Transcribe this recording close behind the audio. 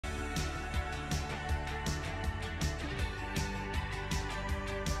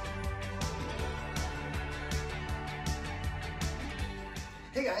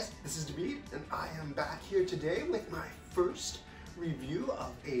Hey guys, this is David, and I am back here today with my first review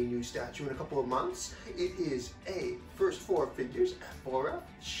of a new statue in a couple of months. It is a First Four Figures F4F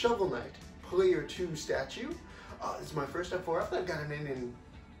Shovel Knight Player 2 statue. This is my first F4F that I've gotten in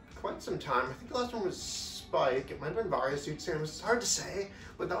quite some time. I think the last one was Spike. It might have been Various Suit Samus. It's hard to say,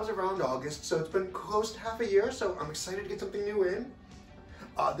 but that was around August, so it's been close to half a year, so I'm excited to get something new in.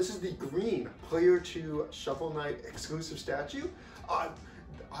 This is the green Player 2 Shovel Knight exclusive statue.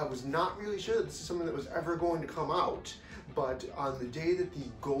 I was not really sure that this is something that was ever going to come out, but on the day that the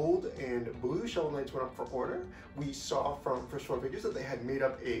gold and blue Shovel Knights went up for order, we saw from First Four Figures that they had made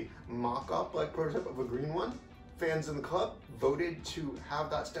up a mock-up, like prototype of a green one. Fans in the club voted to have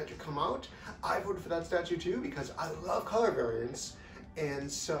that statue come out. I voted for that statue too because I love color variants, and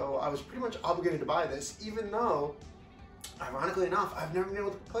so I was pretty much obligated to buy this, even though, ironically enough, I've never been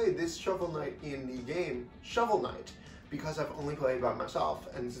able to play this Shovel Knight in the game Shovel Knight, because I've only played by myself,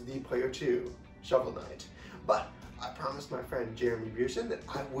 and this is the Player 2 Shovel Knight. But I promised my friend Jeremy Beerson that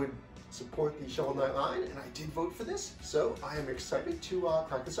I would support the Shovel Knight line, and I did vote for this, so I am excited to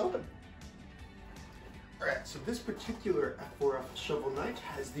crack this open. Alright, so this particular F4F Shovel Knight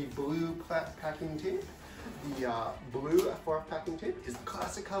has the blue packing tape. The blue F4F packing tape is the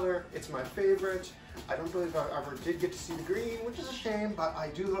classic color. It's my favorite. I don't believe I ever did get to see the green, which is a shame, but I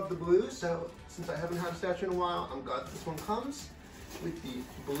do love the blue, so since I haven't had a statue in a while, I'm glad this one comes with the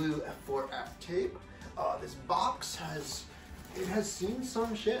blue F4F tape. This box has seen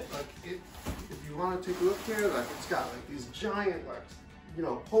some shit. Like, if you want to take a look here, like, it's got like these giant, like, you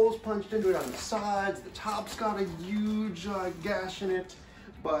know, holes punched into it on the sides. The top's got a huge gash in it,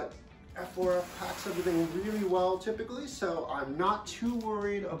 but F4F packs everything really well typically, so I'm not too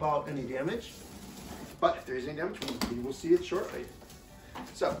worried about any damage. But if there is any damage, we will see it shortly.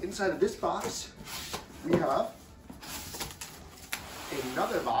 So inside of this box, we have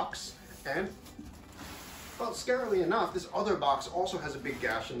another box, and, well, scarily enough, this other box also has a big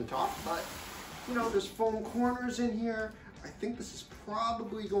gash in the top, but, you know, there's foam corners in here. I think this is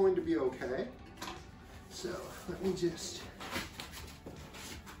probably going to be okay. So let me just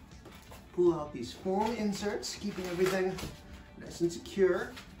pull out these foam inserts, keeping everything nice and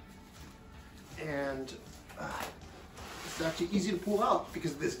secure. And it's actually easy to pull out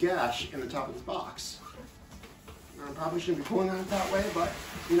because of this gash in the top of this box. I probably shouldn't be pulling it that way, but,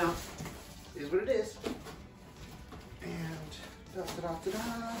 you know, it is what it is. And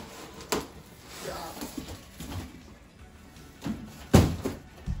da-da-da-da-da. Yeah.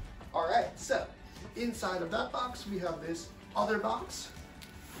 Alright, so inside of that box we have this other box.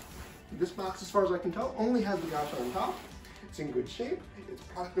 This box, as far as I can tell, only has the gash on top. It's in good shape. It's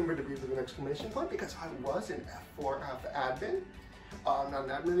product number to be with an exclamation point because I was an F4F admin. I'm not an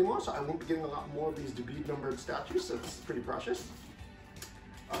admin anymore, so I won't be getting a lot more of these David numbered statues, so this is pretty precious.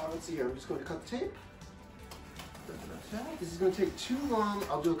 Let's see here, I'm just going to cut the tape. This is going to take too long.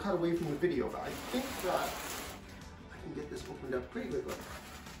 I'll do a cut away from the video, but I think that I can get this opened up pretty quickly.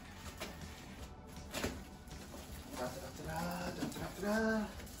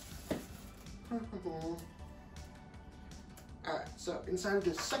 Alright, so inside of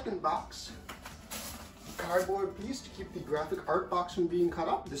this second box, cardboard piece to keep the graphic art box from being cut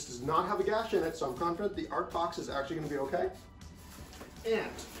up. This does not have a gash in it, so I'm confident the art box is actually going to be okay.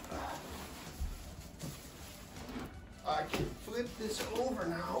 And I can flip this over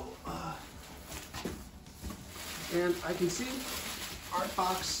now, and I can see art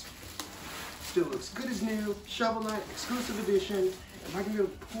box still looks good as new. Shovel Knight exclusive edition. Am I going to be able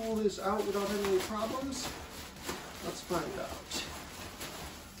to pull this out without having any problems? Let's find out.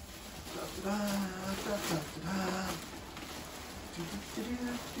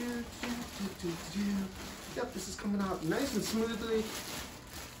 Yep, this is coming out nice and smoothly.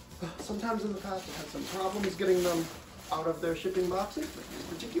 Sometimes in the past I've had some problems getting them out of their shipping boxes, but this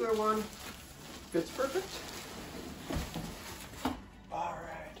particular one fits perfect.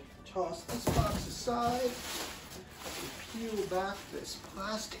 Alright, toss this box aside. Peel back this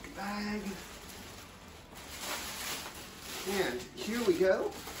plastic bag. And here we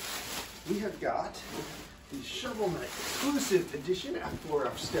go. We have got the Shovel Knight exclusive edition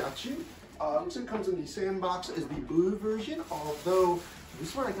F4F statue. Looks like it comes in the same box as the blue version, although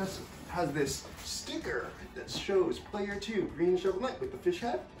this one I guess has this sticker that shows Player 2 green Shovel Knight with the fish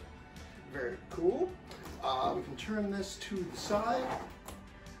head. Very cool. We can turn this to the side,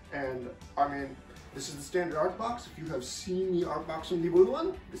 and I mean, this is the standard art box. If you have seen the art box from the blue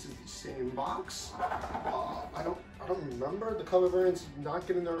one, this is the same box. I don't remember the color variants not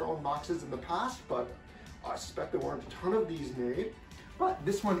getting their own boxes in the past, but I suspect there weren't a ton of these made. But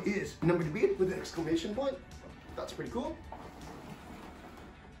this one is numbered to beat with an exclamation point. That's pretty cool.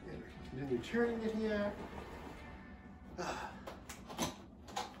 Continue turning it here. Let's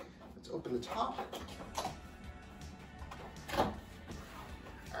open the top.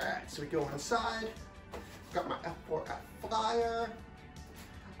 Alright, so we go inside. Got my F4F flyer.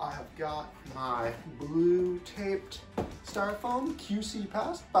 I have got my blue taped styrofoam QC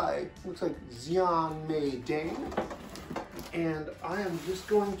passed by, looks like Xian Mei Ding. And I am just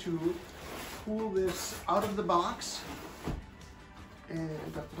going to pull this out of the box.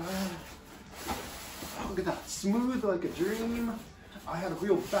 And oh, look at that, smooth like a dream. I had a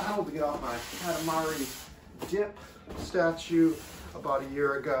real battle to get out my Katamari dip statue about a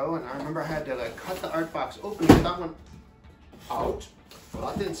year ago, and I remember I had to like cut the art box open to get that one out. Well,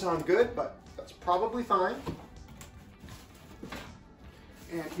 that didn't sound good, but that's probably fine.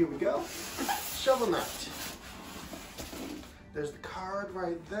 And here we go, Shovel Knight. There's the card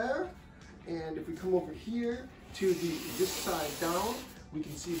right there, and if we come over here to this side down, we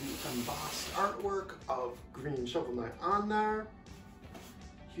can see the embossed artwork of green Shovel Knight on there.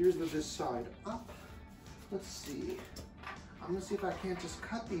 Here's this side up. Let's see. I'm gonna see if I can't just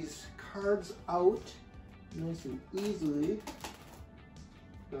cut these cards out nice and easily,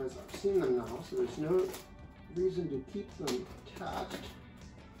 because I've seen them now, so there's no reason to keep them attached.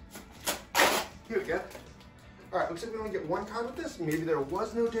 Here we go. All right, looks like we only get one card with this. Maybe there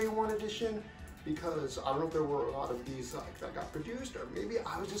was no day one edition, because I don't know if there were a lot of these like that got produced, or maybe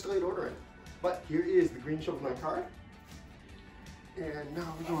I was just late ordering. But here is the green Shovel Knight card. And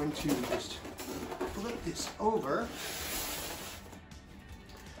now we're going to just flip this over.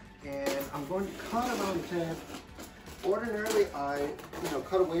 And I'm going to cut it on the tape. Ordinarily, I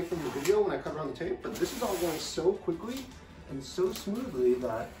cut away from the video when I cut it on the tape, but this is all going so quickly and so smoothly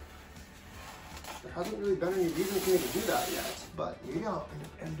that there hasn't really been any reason for me to do that yet. But maybe I'll end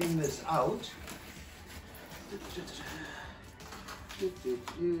up editing this out.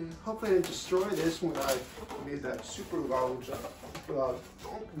 Hopefully I didn't destroy this when I made that super loud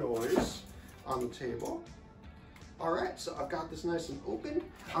donk noise on the table. All right, so I've got this nice and open.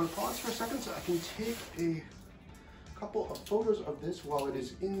 I'm gonna pause for a second so I can take a couple of photos of this while it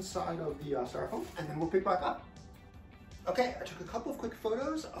is inside of the styrofoam, and then we'll pick back up. Okay, I took a couple of quick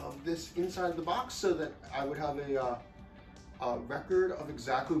photos of this inside the box so that I would have a record of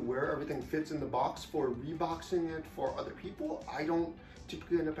exactly where everything fits in the box for reboxing it for other people. I don't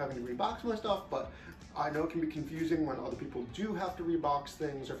typically end up having to rebox my stuff, but I know it can be confusing when other people do have to rebox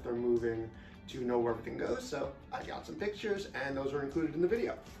things or if they're moving to know where everything goes. So I got some pictures and those are included in the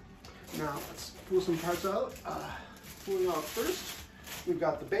video. Now let's pull some parts out. Pulling out first, we've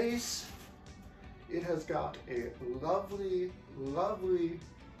got the base. It has got a lovely, lovely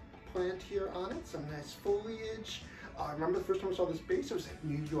plant here on it, some nice foliage. I remember the first time I saw this base, it was at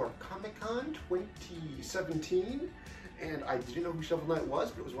New York Comic Con 2017, and I didn't know who Shovel Knight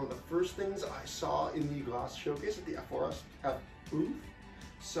was, but it was one of the first things I saw in the glass showcase at the F4F booth.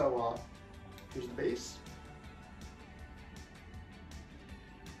 So here's the base.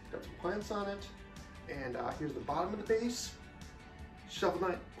 Got some plants on it, and here's the bottom of the base. Shovel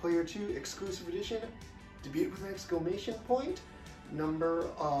Knight Player 2 Exclusive Edition, debut with an exclamation point. Number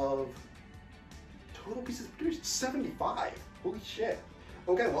of total pieces produced, 75. Holy shit.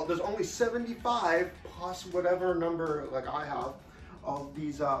 Okay, well, there's only 75 plus whatever number, like I have, of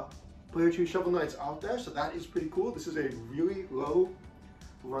these Player 2 Shovel Knights out there, so that is pretty cool. This is a really low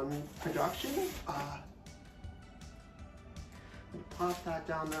run production. We'll pop that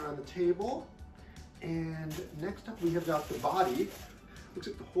down there on the table. And next up, we have got the body. Looks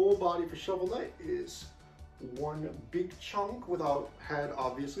like the whole body for Shovel Knight is one big chunk without head,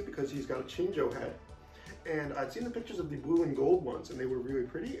 obviously, because he's got a Chinjo head. And I'd seen the pictures of the blue and gold ones, and they were really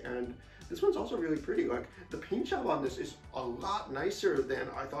pretty. And this one's also really pretty. Like, the paint job on this is a lot nicer than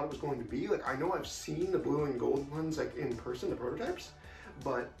I thought it was going to be. Like, I know I've seen the blue and gold ones, like, in person, the prototypes,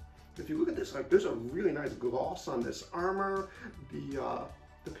 but if you look at this, like, there's a really nice gloss on this armor. The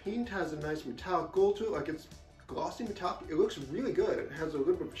paint has a nice metallic gold to it, like it's glossy metallic. It looks really good. It has a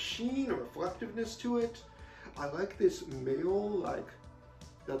little bit of sheen or reflectiveness to it. I like this mail, like,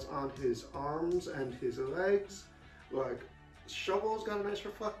 that's on his arms and his legs. Like, Shovel's got a nice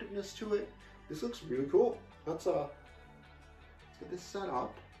reflectiveness to it. This looks really cool. Let's get this set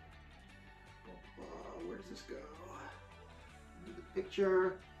up. Where does this go? The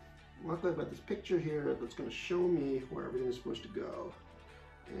picture. Luckily I've got this picture here that's going to show me where everything is supposed to go.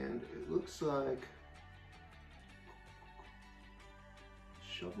 And it looks like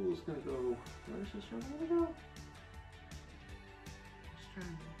Shovel is going to go, where is this Shovel going to go? Just trying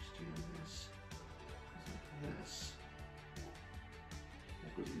to understand this. Like this.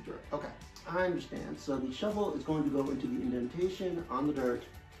 That goes in the dirt. Okay, I understand. So the shovel is going to go into the indentation on the dirt.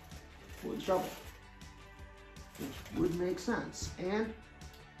 the shovel, which would make sense. And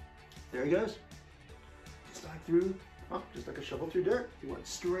there he goes. Just like a shovel through dirt. He went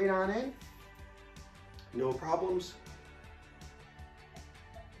straight on in. No problems.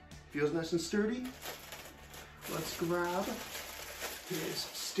 Feels nice and sturdy. Let's grab his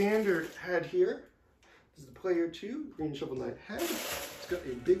standard head here. This is the Player 2 Green Shovel Knight head. It's got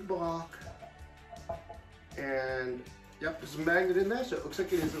a big block. And yep, there's a magnet in there, so it looks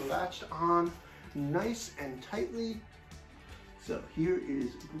like it is latched on nice and tightly. So here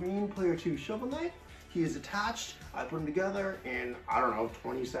is Green Player 2 Shovel Knight. He is attached. I put him together in, I don't know,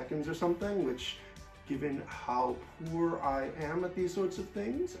 20 seconds or something, which, given how poor I am at these sorts of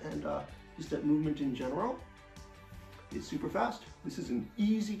things and just at movement in general, is super fast. This is an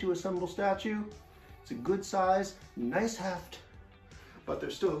easy to assemble statue. It's a good size, nice heft, but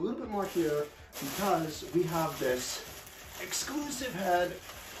there's still a little bit more here because we have this exclusive head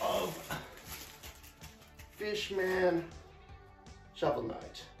of Fishman Shovel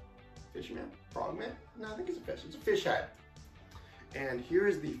Knight. Fishman? Frogman? No, I think it's a fish. It's a fish head. And here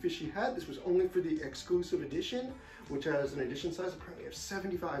is the fishy head. This was only for the exclusive edition, which has an edition size apparently of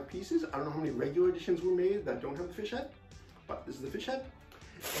 75 pieces. I don't know how many regular editions were made that don't have the fish head, but this is the fish head.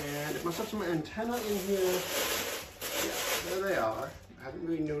 And it must have some antenna in here. Yeah, there they are. I haven't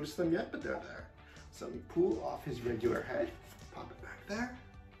really noticed them yet, but they're there. So we pull off his regular head, pop it back there.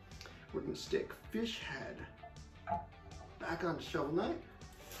 We're gonna stick fish head back onto Shovel Knight.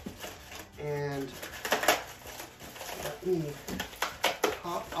 And let me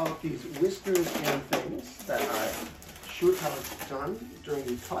pop out these whiskers and things that I should have done during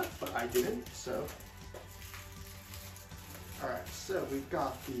the cut, but I didn't, so. All right, so we've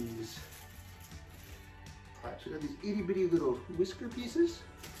got these, all right, so we've got these itty bitty little whisker pieces.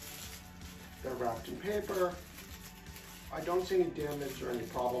 They're wrapped in paper. I don't see any damage or any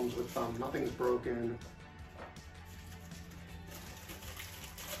problems with them. Nothing's broken.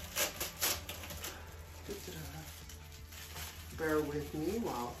 Bear with me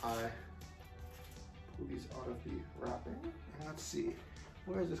while I pull these out of the wrapping. And let's see,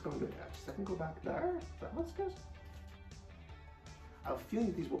 where is this going to attach? Does that can go back there? That looks good. I have a feeling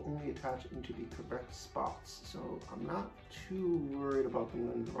that these will only attach into the correct spots, so I'm not too worried about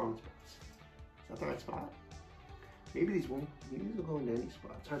them in the wrong spots. Is that the right spot? Maybe these won't. Maybe these will go into any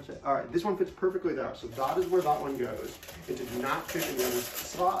spot. It's hard to say. All right, this one fits perfectly there, so that is where that one goes. It did not fit in the other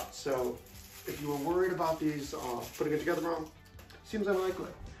spot, so if you were worried about these putting it together wrong, seems unlikely.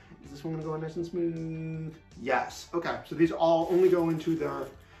 Is this one gonna go nice and smooth? Yes. Okay, so these all only go into their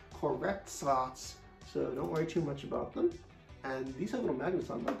correct slots, so don't worry too much about them. And these have little magnets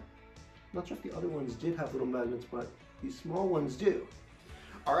on them. Not sure if the other ones did have little magnets, but these small ones do.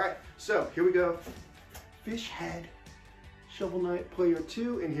 All right, so here we go. Fish head Shovel Knight Player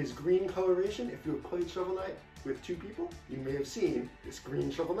 2 in his green coloration. If you have played Shovel Knight with two people, you may have seen this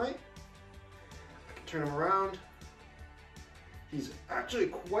green Shovel Knight. I can turn him around. He's actually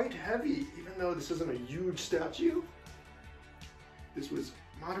quite heavy, even though this isn't a huge statue. This was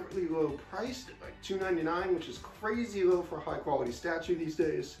moderately low priced, like $2.99, which is crazy low for a high quality statue these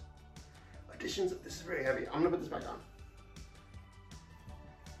days. Additions, this is very heavy. I'm gonna put this back on.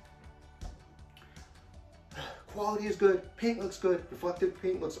 Quality is good, paint looks good, reflective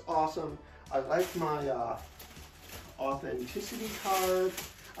paint looks awesome. I like my authenticity card.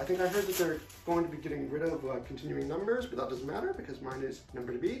 I think I heard that they're going to be getting rid of continuing numbers, but that doesn't matter because mine is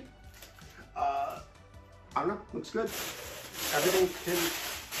number to be. I don't know, looks good. Everything,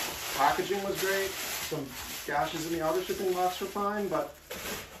 packaging was great. Some gashes in the outer shipping box were fine, but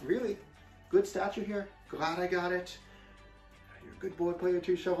really, good statue here. Glad I got it. You're a good boy, Player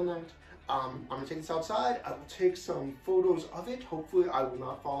 2 Shovel Knight. I'm gonna take this outside. I will take some photos of it. Hopefully I will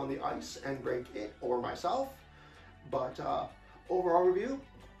not fall on the ice and break it or myself. But overall review,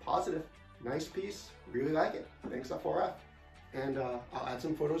 positive. Nice piece, really like it. Thanks F4F. And I'll add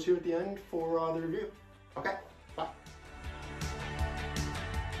some photos here at the end for the review. Okay.